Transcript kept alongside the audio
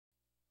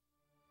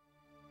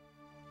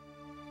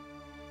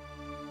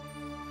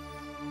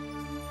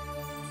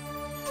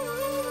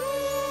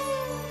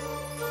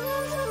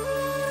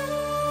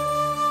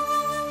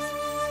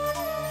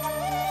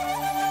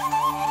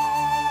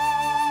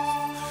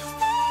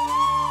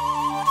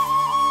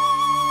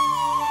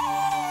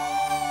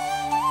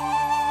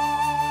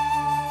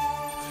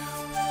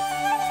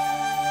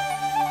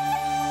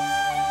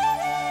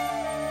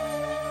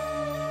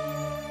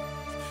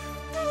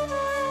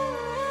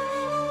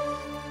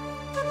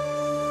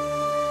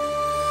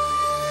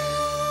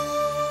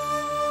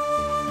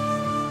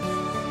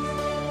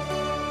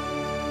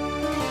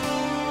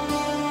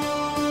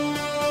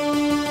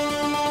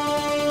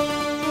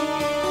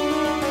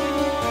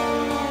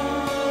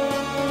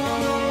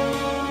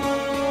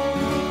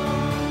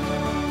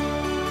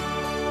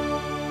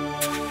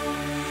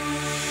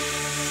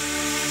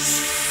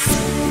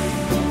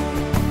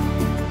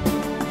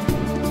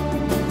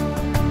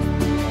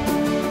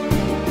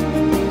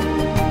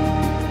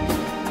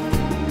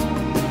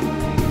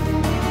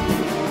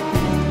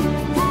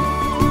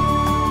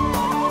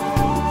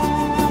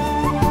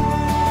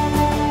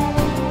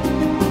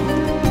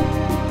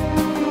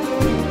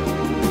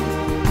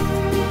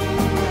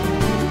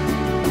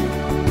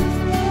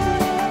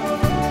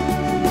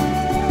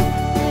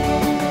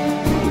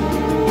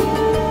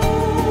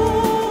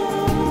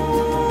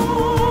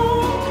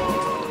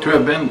To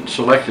have been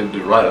selected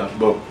to write a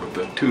book with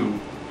the two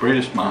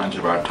greatest minds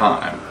of our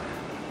time,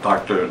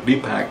 Dr.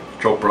 Deepak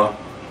Chopra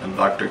and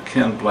Dr.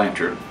 Ken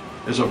Blanchard,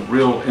 is a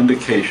real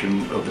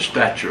indication of the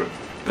stature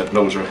that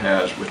Nozer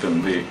has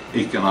within the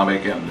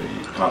economic and the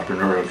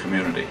entrepreneurial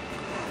community.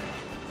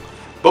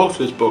 Both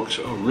his books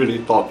are really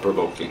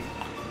thought-provoking.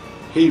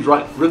 He's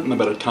written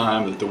them at a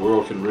time that the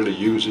world can really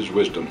use his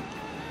wisdom.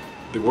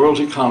 The world's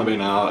economy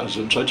now is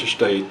in such a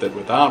state that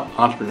without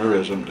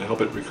entrepreneurism to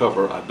help it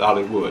recover, I doubt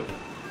it would.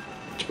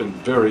 It's been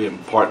very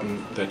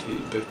important that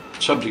the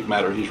subject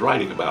matter he's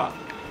writing about,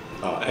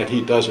 and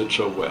he does it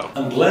so well.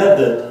 I'm glad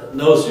that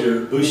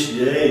Nozer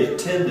Buchia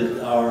attended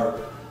our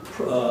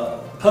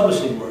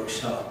publishing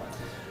workshop.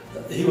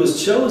 He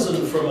was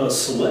chosen from a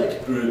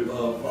select group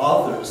of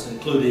authors,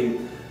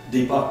 including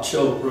Deepak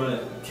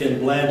Chopra and Ken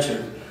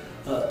Blanchard,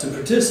 to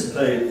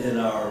participate in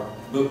our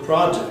book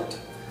project.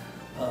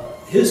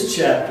 His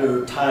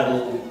chapter,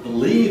 titled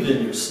 "Believe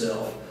in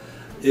Yourself,"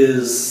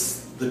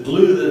 is the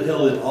glue that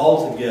held it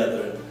all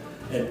together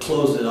and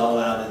closed it all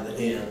out in the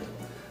end.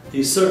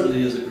 He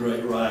certainly is a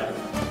great writer.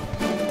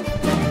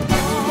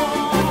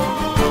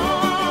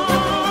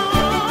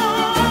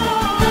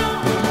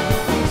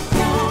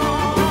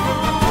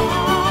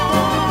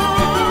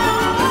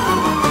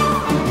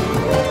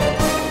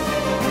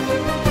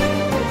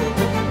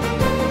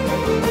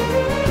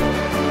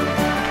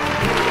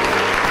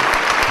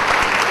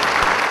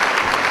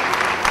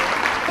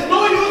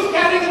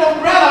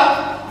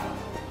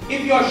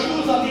 If your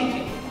shoes are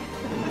leaking.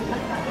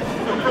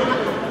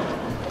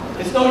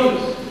 It's no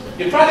use.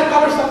 You try to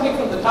cover something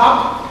from the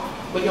top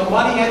with your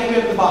money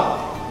anywhere at the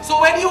bottom.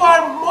 So when you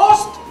are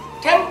most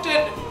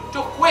tempted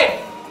to quit,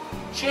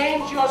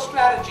 change your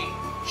strategy,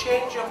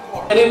 change your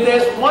course. And if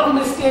there's one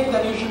mistake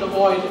that you should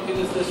avoid, it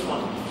is this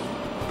one.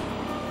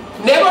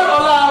 Never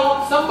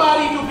allow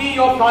somebody to be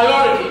your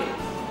priority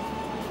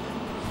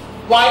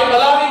while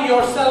allowing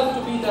yourself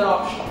to be their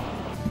option.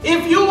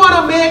 If you want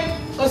to make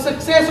a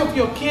success of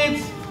your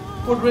kids,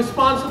 put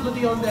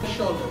responsibility on their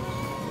shoulders.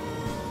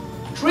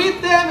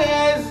 Treat them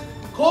as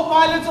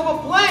co-pilots of a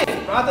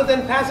plane rather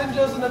than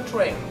passengers in a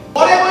train.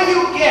 Whatever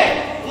you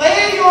get,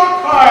 play your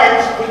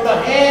cards with the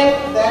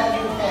hand that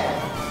you have.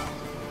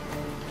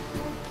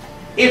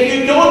 If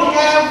you don't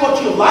have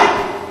what you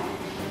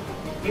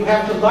like, you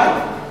have to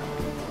like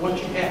what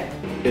you have.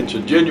 It's a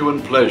genuine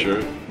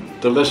pleasure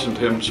to listen to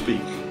him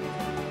speak.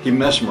 He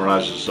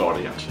mesmerizes his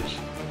audiences.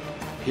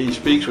 He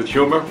speaks with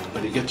humor,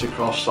 but he gets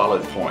across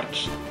solid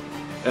points.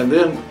 And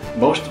then,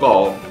 most of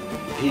all,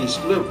 he's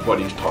lived what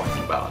he's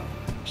talking about.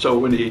 So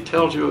when he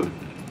tells you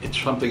it's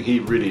something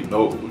he really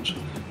knows,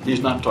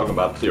 he's not talking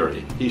about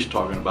theory. He's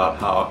talking about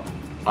how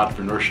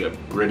entrepreneurship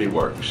really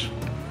works.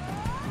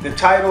 The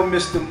title,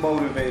 Mr.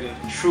 Motivator,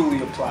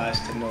 truly applies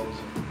to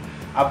Nozer.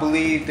 I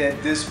believe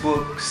that this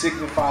book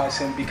signifies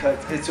him because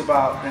it's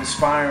about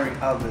inspiring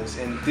others,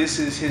 and this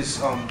is his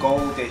goal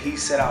that he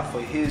set out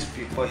for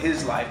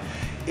his life,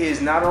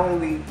 is not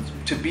only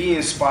to be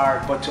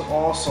inspired, but to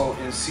also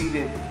see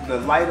the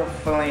light of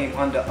flame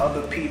under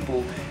other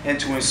people and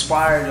to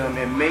inspire them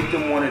and make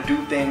them want to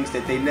do things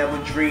that they never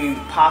dreamed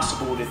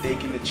possible that they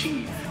can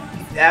achieve.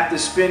 After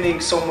spending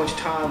so much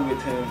time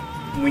with him,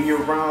 when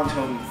you're around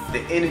him,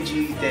 the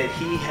energy that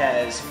he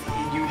has,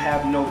 you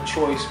have no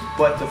choice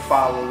but to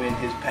follow in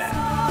his path.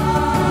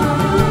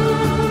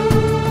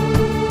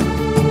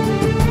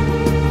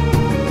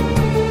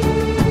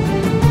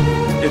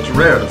 It's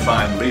rare to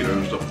find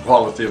leaders of the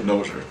quality of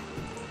Nozer.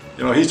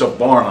 You know, he's a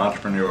born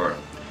entrepreneur.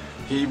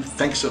 He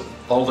thinks it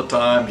all the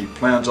time, he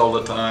plans all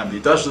the time, he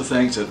does the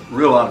things that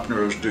real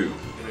entrepreneurs do.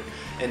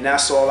 And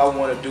that's all I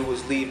want to do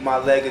is leave my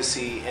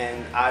legacy,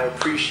 and I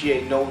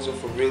appreciate Nozer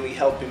for really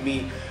helping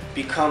me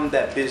become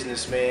that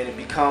businessman and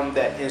become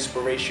that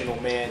inspirational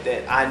man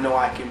that I know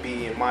I can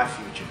be in my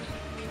future.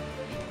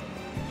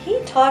 He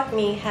taught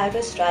me how to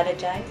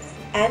strategize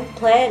and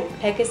plan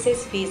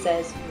Pegasus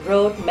Visa's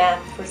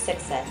roadmap for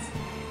success,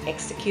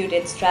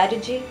 executed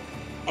strategy,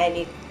 and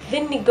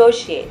even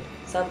negotiate,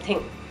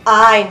 something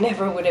I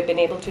never would have been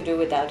able to do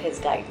without his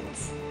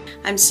guidance.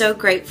 I'm so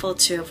grateful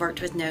to have worked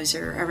with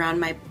Nozer around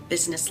my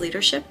business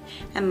leadership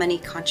and money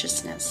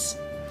consciousness.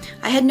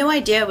 I had no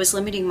idea I was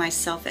limiting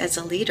myself as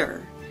a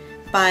leader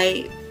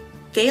by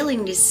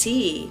failing to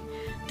see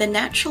the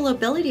natural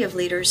ability of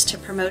leaders to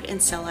promote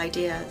and sell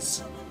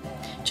ideas.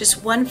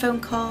 Just one phone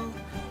call,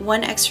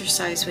 one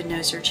exercise with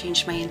Nozer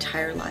changed my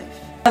entire life.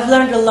 I've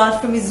learned a lot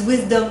from his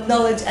wisdom,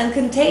 knowledge, and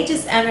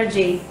contagious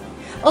energy.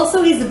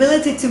 Also, his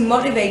ability to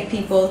motivate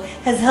people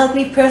has helped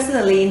me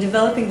personally in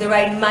developing the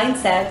right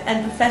mindset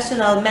and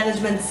professional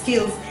management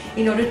skills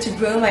in order to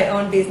grow my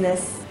own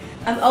business.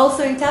 I'm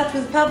also in touch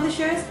with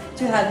publishers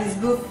to have his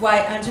book,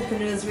 Why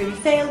Entrepreneurs Really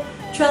Fail,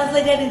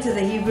 translated into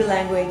the Hebrew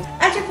language.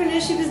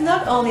 Entrepreneurship is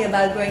not only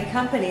about growing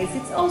companies,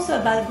 it's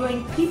also about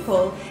growing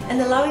people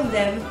and allowing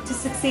them to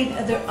succeed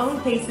at their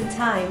own pace and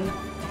time.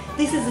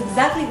 This is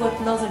exactly what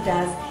Nozer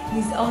does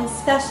in his own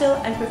special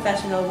and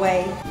professional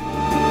way.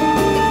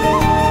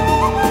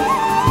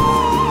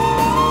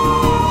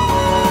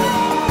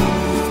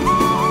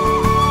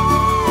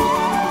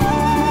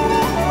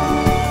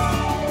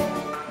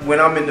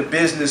 I'm in the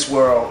business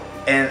world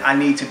and I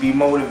need to be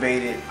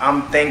motivated,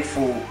 I'm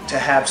thankful to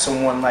have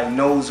someone like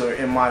Nozer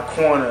in my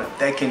corner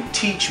that can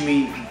teach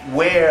me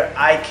where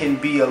I can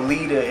be a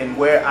leader and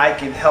where I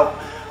can help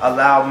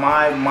allow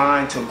my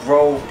mind to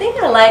grow. The thing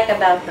I like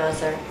about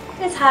Nozer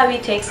is how he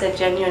takes a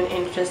genuine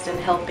interest in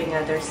helping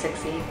others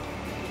succeed.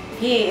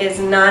 He is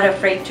not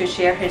afraid to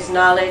share his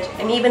knowledge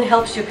and even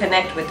helps you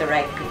connect with the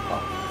right people.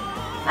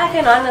 I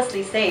can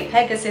honestly say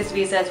Pegasus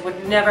Visas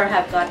would never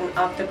have gotten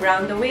off the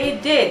ground the way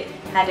it did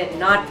had it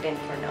not been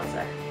for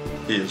Nozer.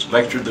 He has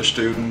lectured the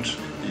students,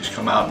 he's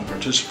come out and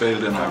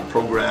participated in our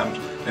programs,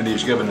 and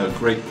he's given the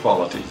great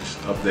qualities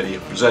that he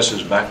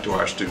possesses back to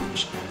our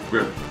students.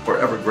 We're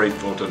forever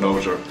grateful to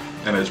Nozer,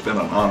 and it's been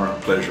an honor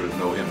and pleasure to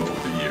know him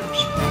over the years.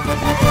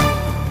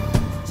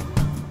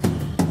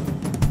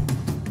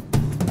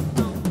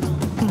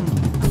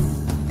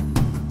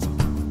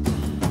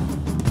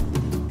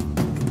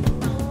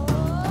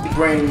 He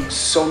brings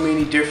so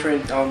many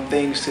different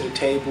things to the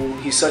table.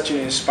 He's such an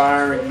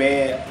inspiring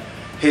man.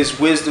 His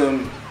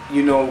wisdom,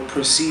 you know,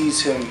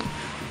 precedes him.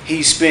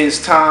 He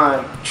spends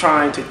time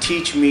trying to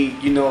teach me,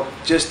 you know,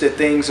 just the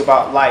things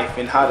about life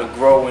and how to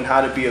grow and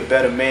how to be a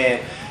better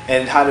man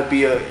and how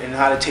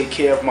to take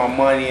care of my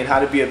money and how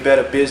to be a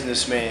better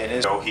businessman.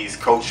 And you know, he's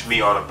coached me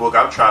on a book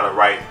I'm trying to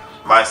write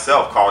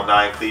myself called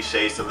 9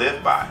 Cliches to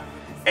Live By.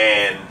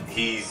 And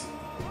he's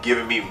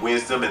given me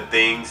wisdom and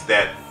things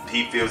that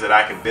he feels that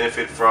I can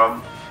benefit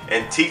from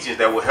and teachings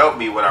that will help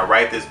me when I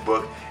write this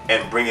book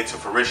and bring it to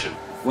fruition.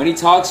 When he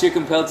talks, you're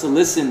compelled to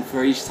listen,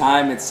 for each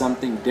time it's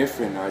something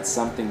different or it's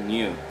something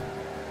new.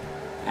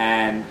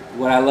 And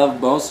what I love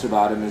most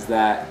about him is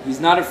that he's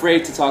not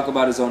afraid to talk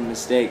about his own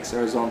mistakes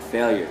or his own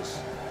failures,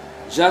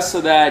 just so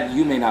that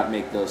you may not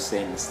make those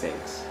same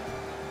mistakes.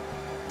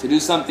 To do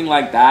something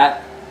like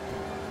that,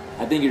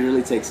 I think it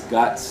really takes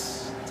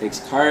guts, takes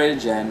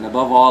courage, and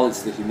above all,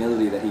 it's the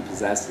humility that he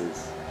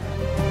possesses.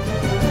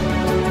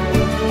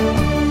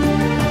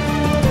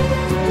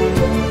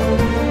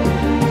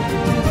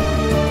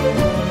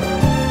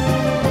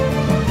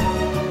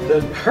 The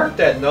hurt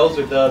that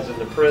Nozer does in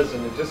the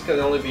prison, it just can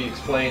only be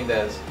explained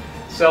as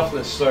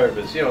selfless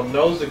service. You know,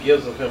 Nozer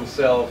gives of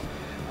himself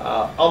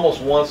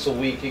almost once a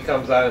week. He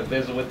comes out and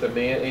visits with the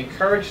men,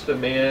 encourages the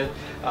men.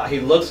 He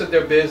looks at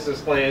their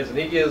business plans and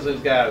he gives those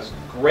guys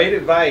great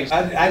advice.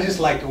 I just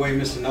like the way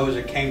Mr.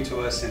 Nozer came to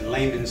us in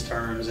layman's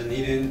terms, and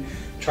he didn't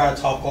try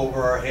to talk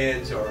over our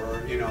heads,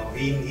 or, you know,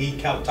 he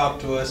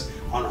talked to us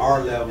on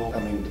our level.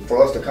 I mean,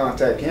 for us to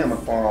contact him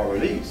upon our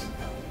release,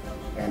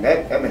 and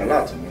that meant a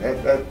lot to me.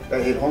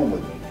 That hit home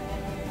with me.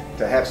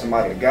 To have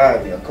somebody to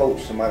guide me, a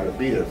coach, somebody to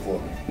be there for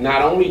me.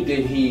 Not only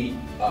did he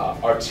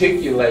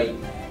articulate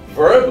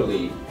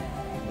verbally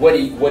what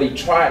he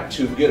tried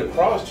to get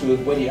across to us,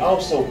 but he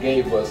also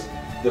gave us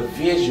the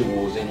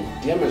visuals and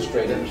he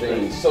demonstrated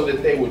things so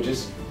that they were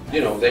just,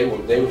 you know, they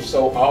were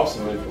so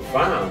awesome and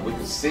profound. We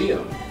could see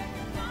them.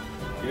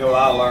 You know,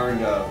 I learned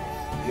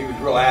he was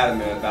real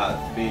adamant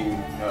about being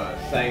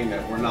saying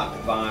that we're not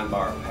defined by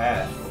our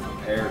past, we're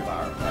prepared by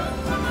our past.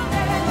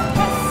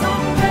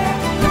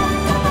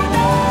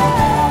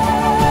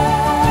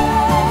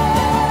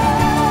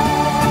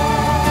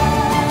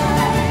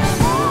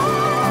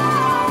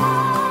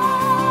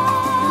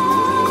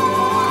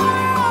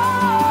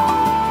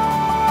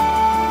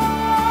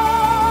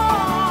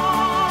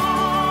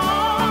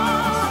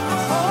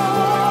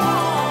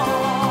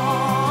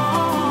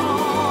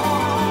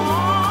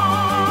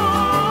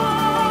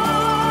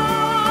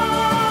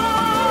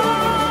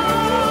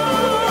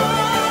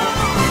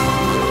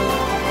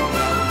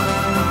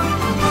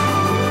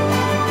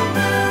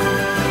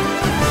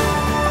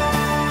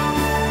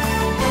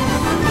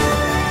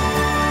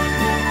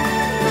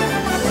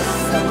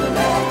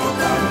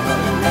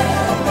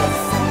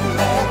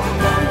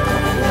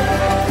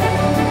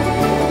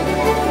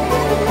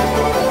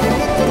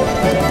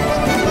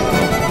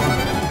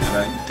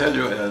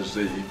 As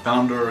the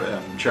founder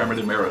and chairman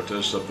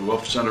emeritus of the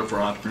Wolf Center for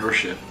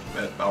Entrepreneurship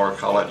at our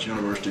college,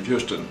 University of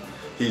Houston,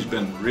 he's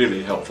been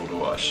really helpful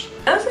to us.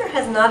 Nozer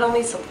has not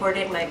only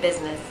supported my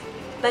business,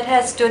 but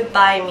has stood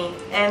by me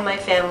and my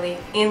family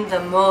in the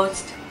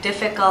most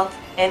difficult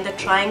and the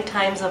trying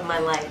times of my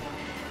life,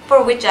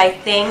 for which I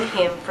thank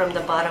him from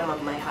the bottom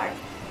of my heart.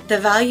 The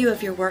value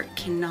of your work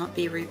cannot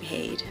be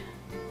repaid.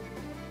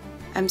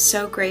 I'm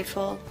so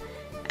grateful,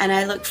 and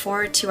I look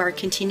forward to our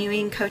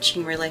continuing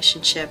coaching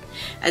relationship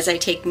as I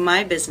take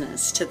my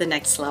business to the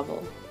next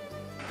level.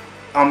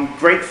 I'm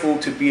grateful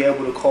to be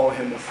able to call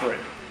him a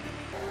friend.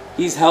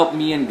 He's helped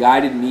me and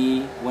guided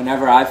me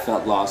whenever I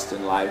felt lost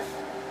in life,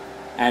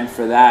 and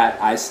for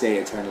that I stay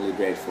eternally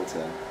grateful to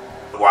him.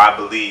 Who I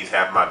believe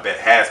has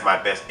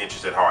my best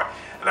interest at heart,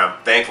 and I'm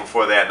thankful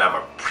for that, and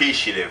I'm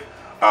appreciative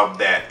of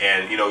that.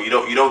 And you know, you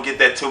don't get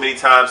that too many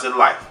times in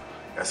life,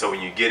 and so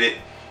when you get it,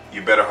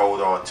 you better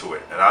hold on to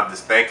it. And I'm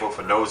just thankful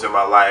for Nozer in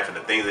my life and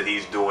the things that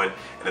he's doing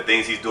and the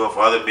things he's doing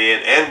for other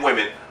men and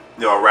women,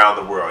 you know, around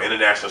the world.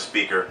 International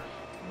speaker,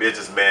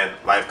 businessman,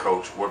 life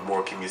coach. What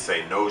more can you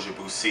say? Nozer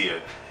Buchia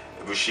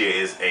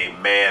is a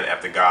man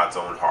after God's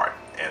own heart,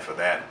 and for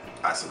that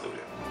I salute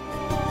him.